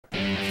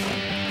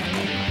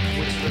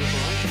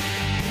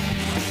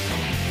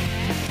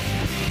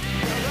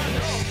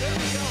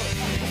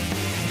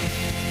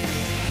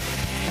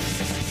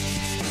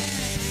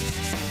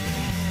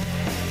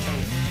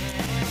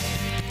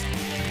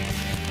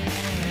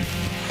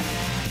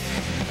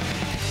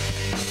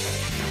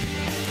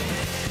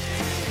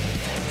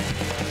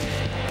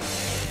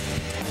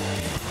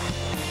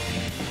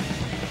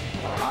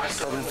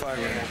carbon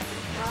fiber.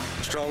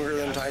 Stronger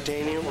than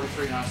titanium,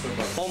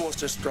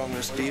 almost as strong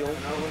as steel,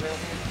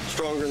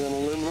 stronger than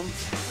aluminum,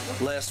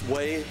 less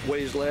weight,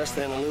 weighs less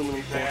than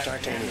aluminum or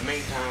titanium. In the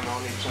meantime,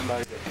 I'll need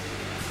somebody to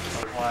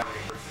apply.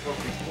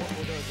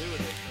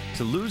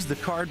 To lose the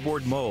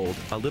cardboard mold,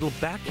 a little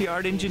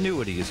backyard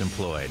ingenuity is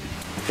employed.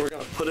 We're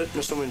going to put it in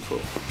a swimming pool.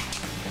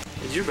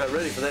 You're about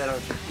ready for that,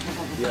 aren't you?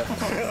 Yeah.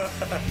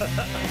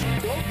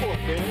 Go for it,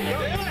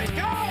 man.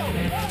 Go!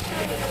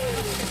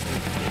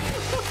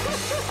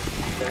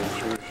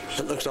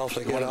 It looks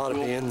awfully good. It ought to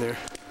be in there.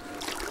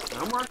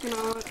 I'm working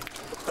on it.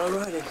 All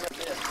righty.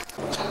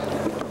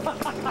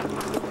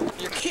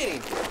 You're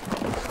kidding.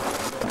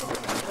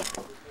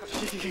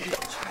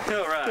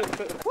 All right.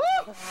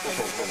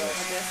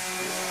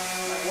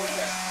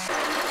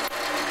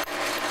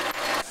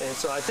 And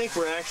so I think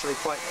we're actually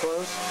quite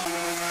close.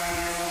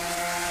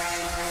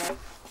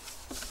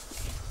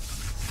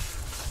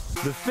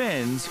 The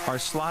fins are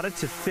slotted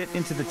to fit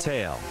into the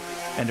tail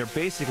and are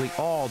basically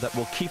all that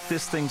will keep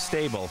this thing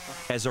stable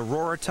as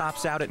Aurora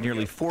tops out at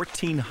nearly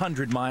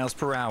 1,400 miles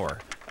per hour,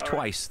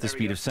 twice the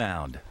speed of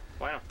sound.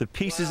 The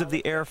pieces of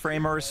the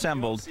airframe are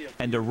assembled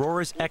and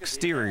Aurora's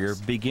exterior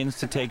begins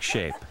to take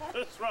shape.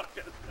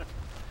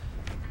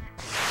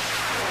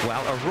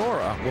 While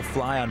Aurora will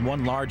fly on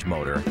one large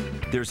motor,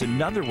 there's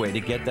another way to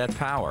get that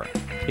power.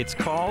 It's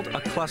called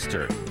a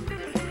cluster.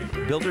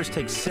 Builders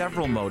take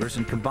several motors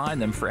and combine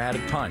them for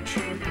added punch.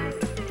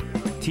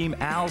 Team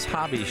Al's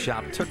Hobby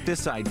Shop took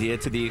this idea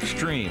to the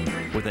extreme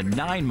with a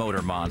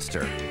 9-motor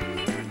monster.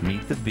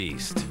 Meet the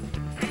beast.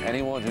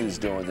 Anyone who's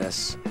doing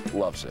this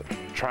loves it.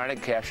 Trying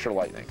to capture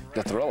lightning,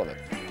 the thrill of it.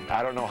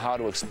 I don't know how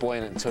to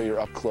explain it until you're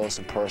up close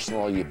and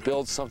personal. You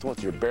build something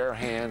with your bare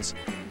hands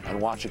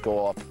and watch it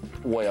go up,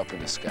 way up in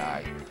the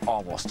sky,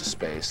 almost to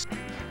space.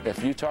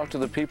 If you talk to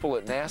the people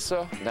at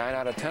NASA, 9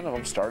 out of 10 of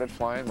them started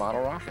flying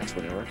model rockets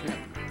when they were a kid.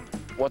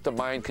 What the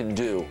mind can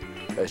do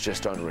is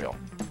just unreal.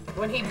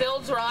 When he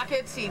builds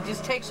rockets, he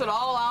just takes it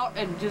all out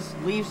and just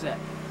leaves it.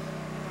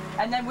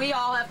 And then we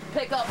all have to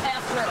pick up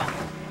after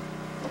him.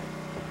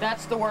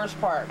 That's the worst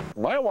part.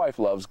 My wife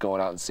loves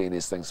going out and seeing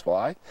these things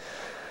fly.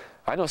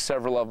 I know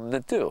several of them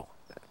that do,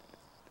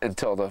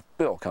 until the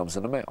bill comes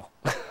in the mail.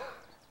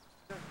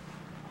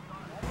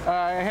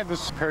 I had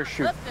this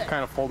parachute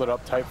kind of folded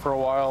up tight for a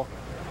while,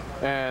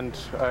 and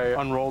I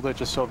unrolled it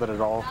just so that it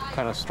all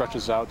kind of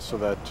stretches out so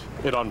that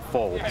it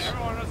unfolds.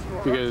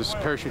 Because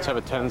parachutes have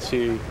a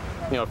tendency,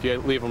 you know, if you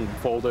leave them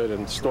folded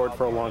and stored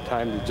for a long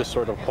time, you just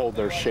sort of hold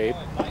their shape,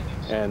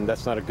 and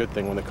that's not a good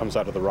thing when it comes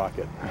out of the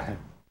rocket.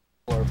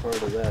 Far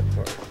part of that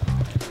part.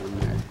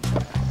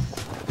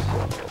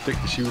 Stick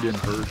the chute in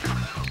first.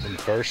 In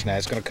first, now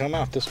it's going to come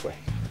out this way.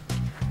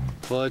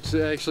 Well, it's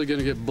actually going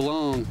to get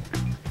blown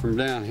from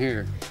down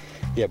here.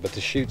 Yeah, but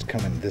the chute's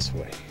coming this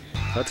way.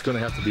 That's going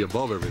to have to be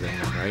above everything,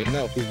 right?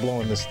 No, he's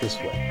blowing this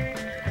way.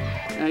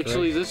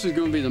 Actually, this is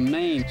going to be the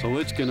main, so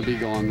it's going to be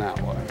going that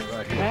way.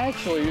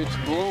 Actually, it's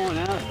blowing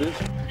out this.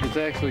 It's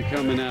actually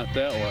coming out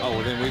that way. Oh,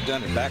 well, then we've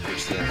done it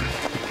backwards then.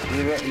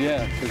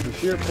 Yeah, because the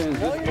shear pin's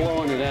just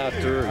blowing it out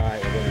through. All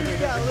right, well, you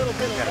got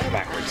it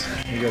backwards.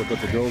 You got to put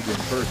the gold in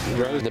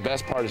first. The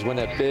best part is when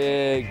that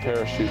big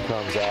parachute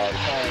comes out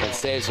and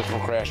saves it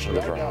from crashing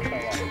to the ground.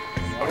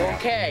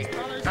 Okay,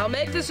 I'll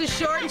make this as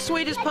short and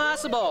sweet as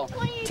possible.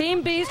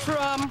 Team Beast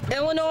from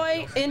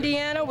Illinois,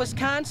 Indiana,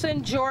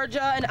 Wisconsin,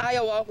 Georgia, and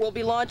Iowa will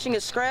be launching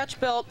a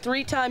scratch-built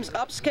 3x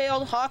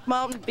upscaled Hawk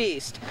Mountain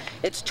Beast.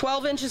 It's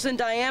 12 inches in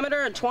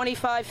diameter and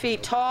 25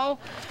 feet tall.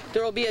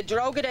 There will be a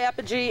drogue at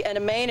apogee and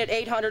a main at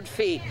 800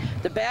 feet.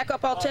 The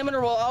backup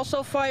altimeter will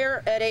also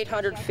fire at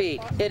 800 feet.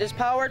 It is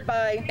powered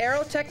by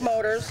Aerotech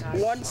motors,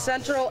 one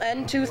central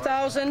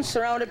N2000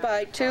 surrounded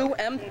by two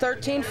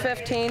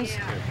M1315s,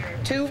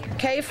 two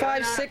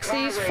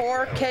K560s,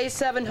 four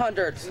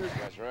K700s.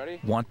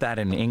 Want that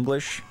in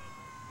English?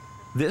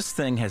 This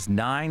thing has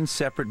 9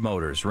 separate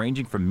motors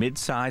ranging from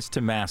mid-size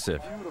to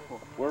massive.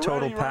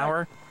 Total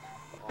power?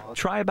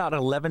 Try about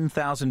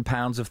 11,000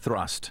 pounds of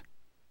thrust.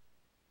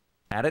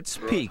 At its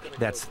peak,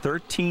 that's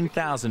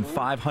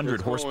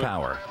 13,500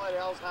 horsepower,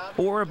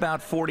 or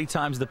about 40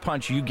 times the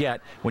punch you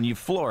get when you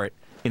floor it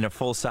in a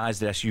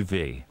full-sized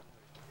SUV.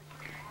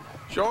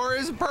 Sure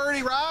is a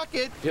pretty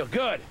rocket. Feel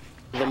good.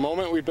 The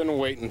moment we've been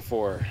waiting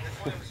for.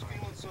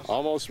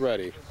 Almost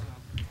ready.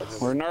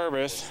 We're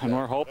nervous and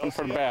we're hoping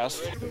for the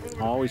best.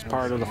 Always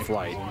part of the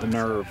flight, the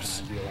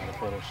nerves.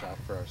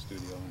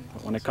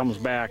 But when it comes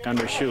back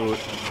undershoot,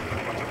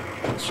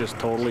 it's just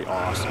totally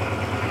awesome.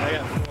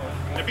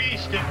 The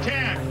Beast in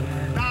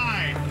 10,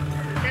 9,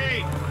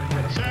 8,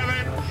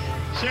 7,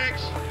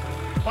 6,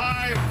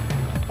 5,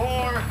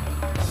 4,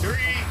 3,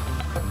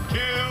 2,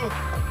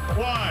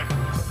 1.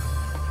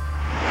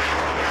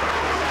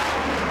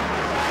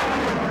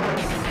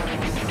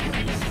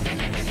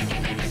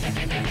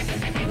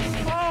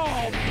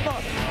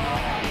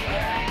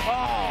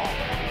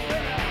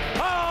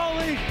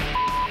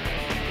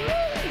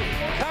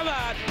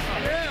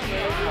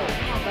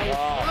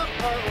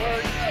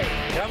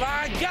 Come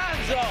on,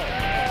 Gonzo!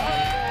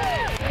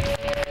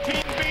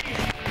 Team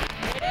Beast!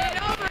 It ain't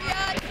over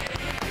yet!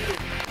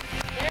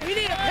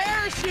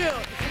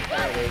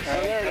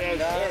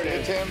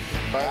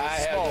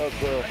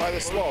 By the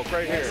smoke,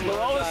 right here.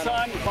 Below the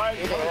sun, down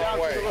to the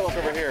little. It's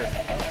over here.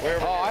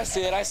 Oh, I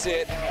see it. I see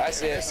it. I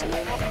see it.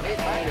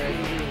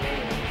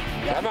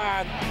 Come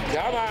on.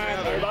 Come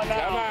on. Come on.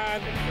 Come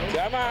on.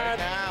 Come on.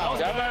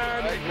 Come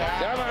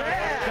on.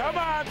 Come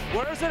on.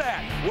 Where's it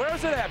at?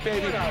 Where's it at,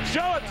 baby?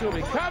 Show it to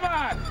me. Come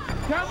on.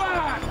 Come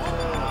on.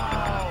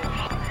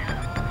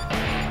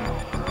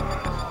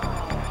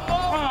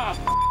 Oh,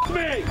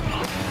 me.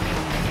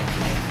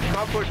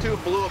 Coupler 2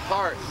 blew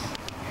apart.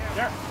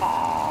 There.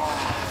 Oh!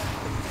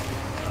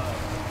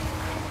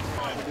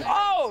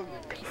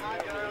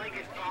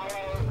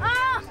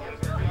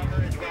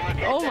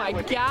 Oh my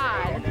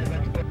God.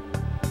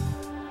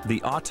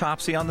 The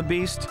autopsy on the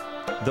beast?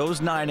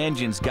 Those 9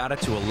 engines got it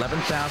to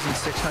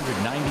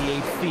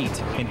 11,698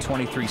 feet in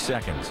 23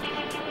 seconds.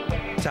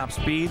 Top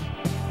speed?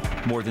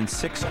 More than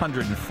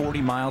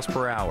 640 miles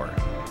per hour.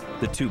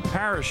 The 2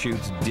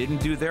 parachutes didn't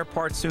do their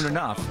part soon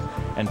enough,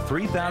 and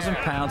 3,000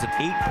 pounds and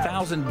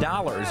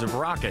 $8,000 of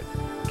rocket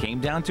came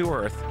down to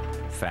Earth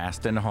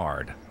fast and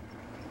hard.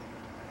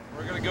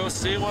 We're going to go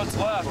see what's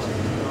left.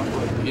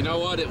 You know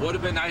what? It would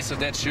have been nice if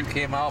that chute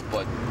came out,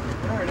 but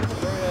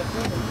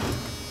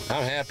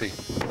I'm happy.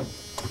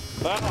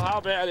 Well,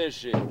 how bad is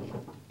she?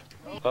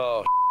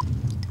 Oh.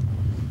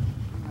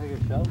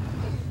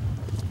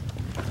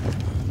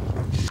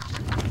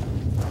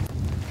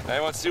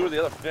 Anyone see where the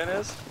other fin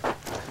is?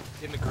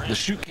 The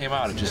chute came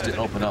out, it just didn't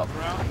open up.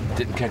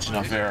 Didn't catch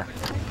enough air.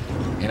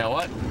 You know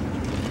what?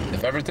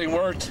 If everything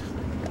worked,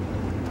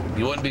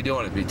 you wouldn't be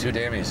doing it. It'd be too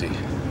damn easy.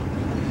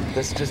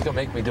 This is just gonna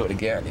make me do it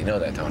again. You know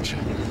that, don't you?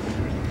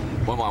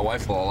 Well, my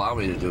wife will allow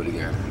me to do it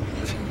again.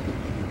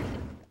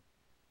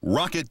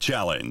 Rocket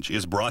Challenge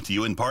is brought to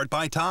you in part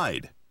by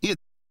Tide.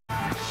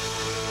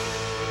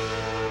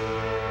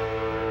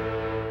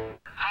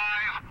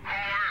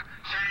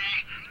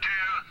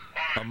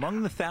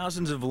 Among the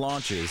thousands of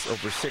launches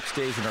over 6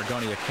 days in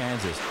Argonia,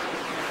 Kansas,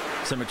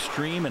 some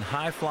extreme and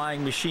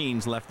high-flying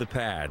machines left the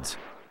pads.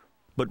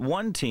 But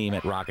one team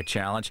at Rocket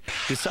Challenge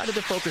decided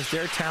to focus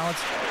their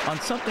talents on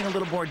something a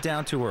little more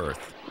down to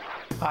earth.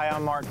 Hi,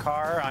 I'm Mark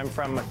Carr. I'm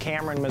from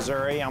Cameron,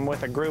 Missouri. I'm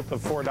with a group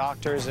of 4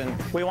 doctors, and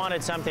we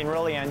wanted something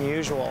really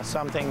unusual,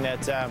 something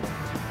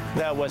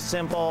that was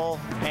simple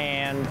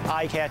and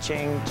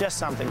eye-catching, just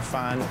something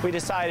fun. We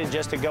decided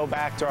just to go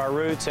back to our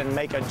roots and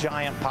make a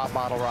giant pop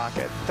bottle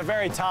rocket. At the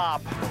very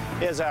top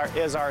is our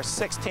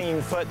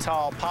 16-foot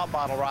tall pop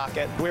bottle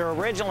rocket. We were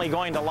originally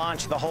going to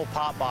launch the whole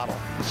pop bottle.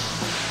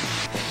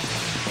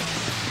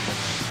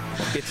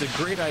 It's a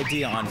great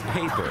idea on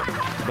paper,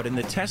 but in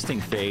the testing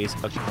phase,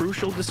 a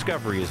crucial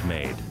discovery is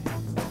made.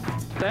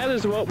 That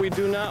is what we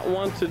do not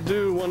want to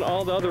do when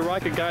all the other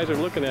rocket guys are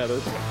looking at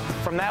us.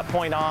 From that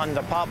point on,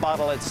 the pop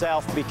bottle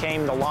itself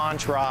became the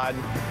launch rod,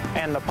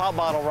 and the pop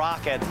bottle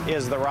rocket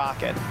is the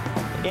rocket.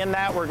 In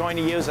that, we're going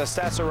to use a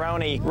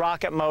Cesaroni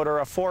rocket motor,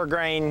 a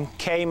 4-grain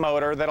K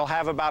motor that'll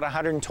have about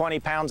 120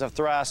 pounds of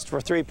thrust for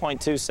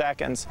 3.2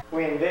 seconds.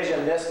 We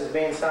envision this as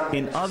being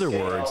something. In other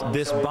words,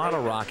 this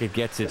bottle rocket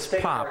gets its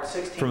pop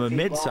from a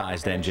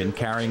mid-sized engine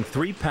carrying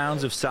 3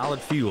 pounds of solid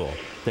fuel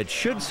that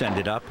should send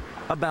it up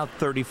about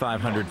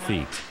 3,500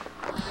 feet.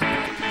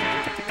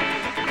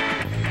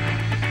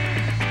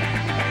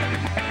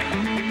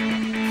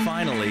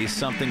 Finally,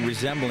 something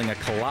resembling a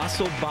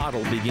colossal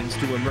bottle begins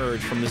to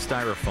emerge from the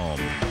styrofoam.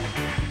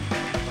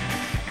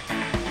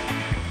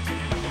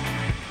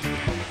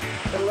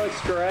 It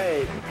looks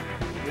great.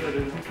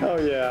 Oh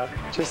yeah.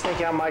 Just think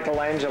how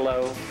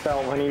Michelangelo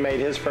felt when he made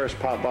his first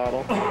pop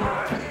bottle.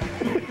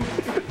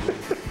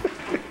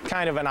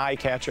 Kind of an eye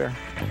catcher.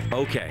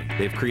 Okay,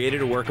 they've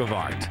created a work of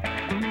art.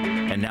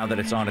 And now that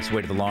it's on its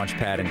way to the launch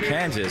pad in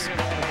Kansas,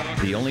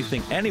 the only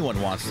thing anyone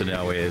wants to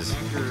know is,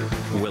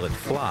 will it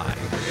fly?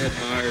 Ed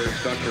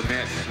Myers, Dr.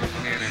 Matt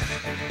Buchanan,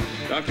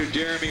 Dr.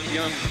 Jeremy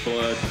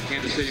Youngblood,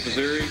 Kansas City,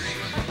 Missouri.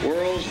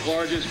 World's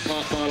largest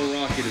pop bottle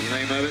rocket is the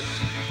name of it.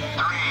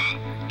 3,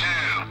 2,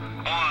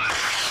 1.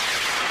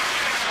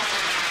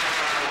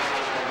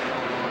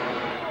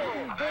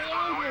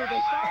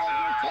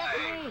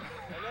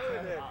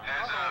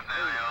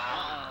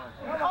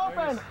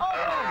 Open!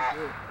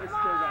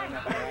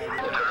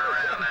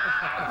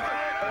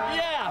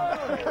 Yeah!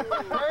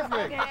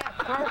 Perfect!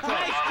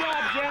 Nice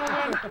job,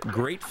 gentlemen!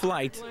 Great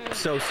flight,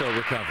 so-so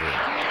recovery.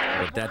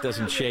 But that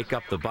doesn't shake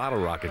up the bottle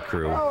rocket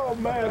crew. Oh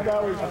man,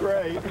 that was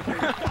great.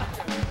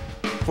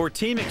 For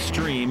Team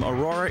Extreme,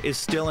 Aurora is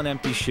still an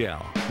empty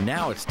shell.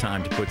 Now it's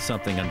time to put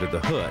something under the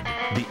hood.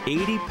 The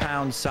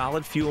 80-pound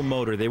solid fuel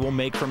motor they will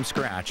make from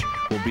scratch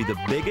will be the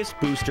biggest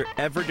booster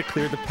ever to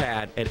clear the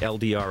pad at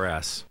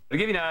LDRS. To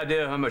give you an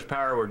idea of how much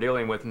power we're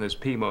dealing with in this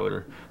P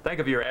motor, think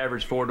of your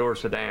average 4-door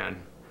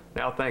sedan.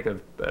 Now think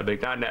of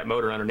igniting that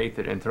motor underneath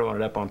it and throwing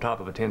it up on top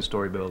of a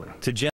 10-story building. To